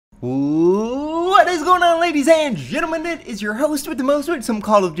What is going on, ladies and gentlemen? It is your host with the most with some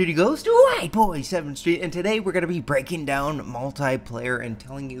Call of Duty Ghost, Whiteboy7thst, and today we're going to be breaking down multiplayer and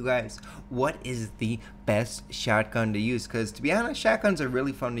telling you guys what is the best shotgun to use, because to be honest, shotguns are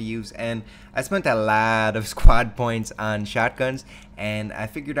really fun to use, and I spent a lot of squad points on shotguns, and I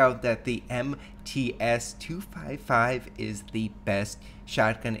figured out that the MTS-255 is the best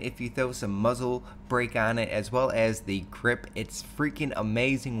shotgun if you throw some muzzle brake on it, as well as the grip. It's freaking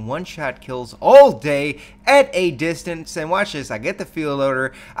amazing. One shot kills all day at a distance. And watch this, I get the field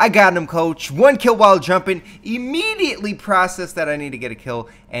loader, I got him, coach. One kill while jumping, immediately process that I need to get a kill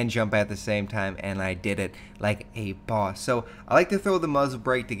and jump at the same time, and I did it like a boss. So I like to throw the muzzle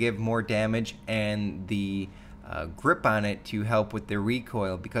brake to give more damage, and the grip on it to help with the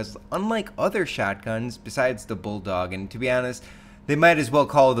recoil, because unlike other shotguns besides the Bulldog, and to be honest, they might as well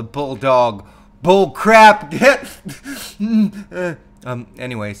call the Bulldog bull crap.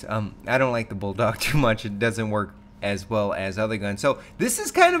 Anyways, I don't like the Bulldog too much. It doesn't work as well as other guns. So this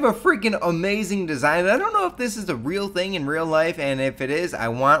is kind of a freaking amazing design. I don't know if this is a real thing in real life, and if it is, I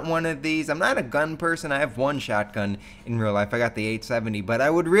want one of these. I'm not a gun person. I have one shotgun in real life. I got the 870, but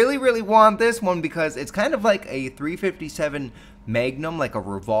I would really want this one because it's kind of like a 357 Magnum, like a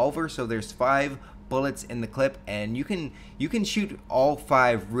revolver. So there's 5 bullets in the clip, and you can shoot all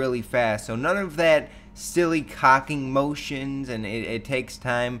 5 really fast. So none of that silly cocking motions, and it takes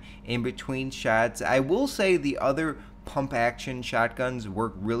time in between shots. I will say the other pump action shotguns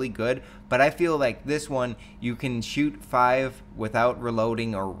work really good, but I feel like this one you can shoot 5 without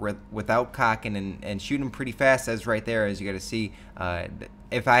reloading or without cocking and shoot them pretty fast, as right there, as you got to see.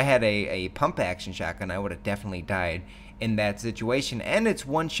 If I had a pump action shotgun, I would have definitely died in that situation, and it's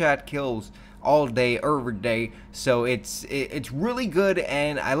one shot kills all day every day, so it's really good,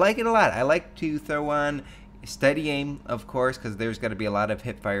 and I like it a lot. I like to throw on steady aim, of course, because there's got to be a lot of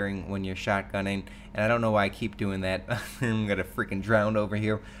hip firing when you're shotgunning, and I don't know why I keep doing that. I'm gonna freaking drown over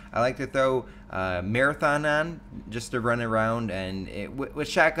here. I like to throw marathon on just to run around, and with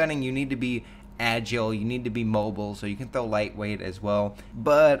shotgunning you need to be agile, you need to be mobile, so you can throw lightweight as well,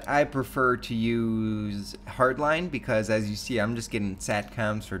 but I prefer to use hardline because, as you see, I'm just getting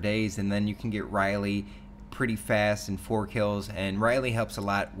satcoms for days, and then you can get Riley pretty fast in 4 kills, and Riley helps a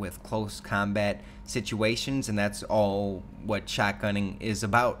lot with close combat situations, and that's all what shotgunning is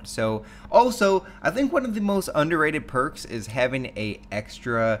about. So also, I think one of the most underrated perks is having a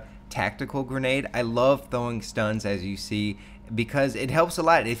extra tactical grenade. I love throwing stuns, as you see, because it helps a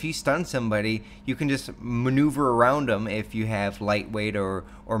lot. If you stun somebody, you can just maneuver around them. If you have lightweight or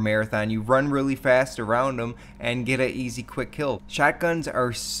marathon, you run really fast around them and get an easy quick kill. Shotguns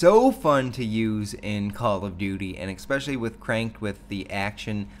are so fun to use in Call of Duty, and especially with cranked with the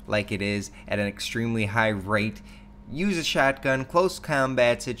action like it is at an extremely high rate. Use a shotgun, close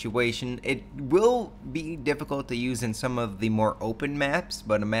combat situation. It will be difficult to use in some of the more open maps,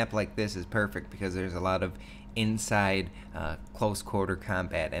 but a map like this is perfect because there's a lot of inside close quarter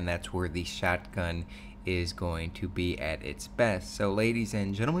combat, and that's where the shotgun is going to be at its best. So ladies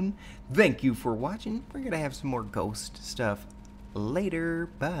and gentlemen, thank you for watching. We're gonna have some more ghost stuff later.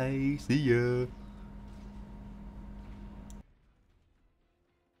 Bye. See ya.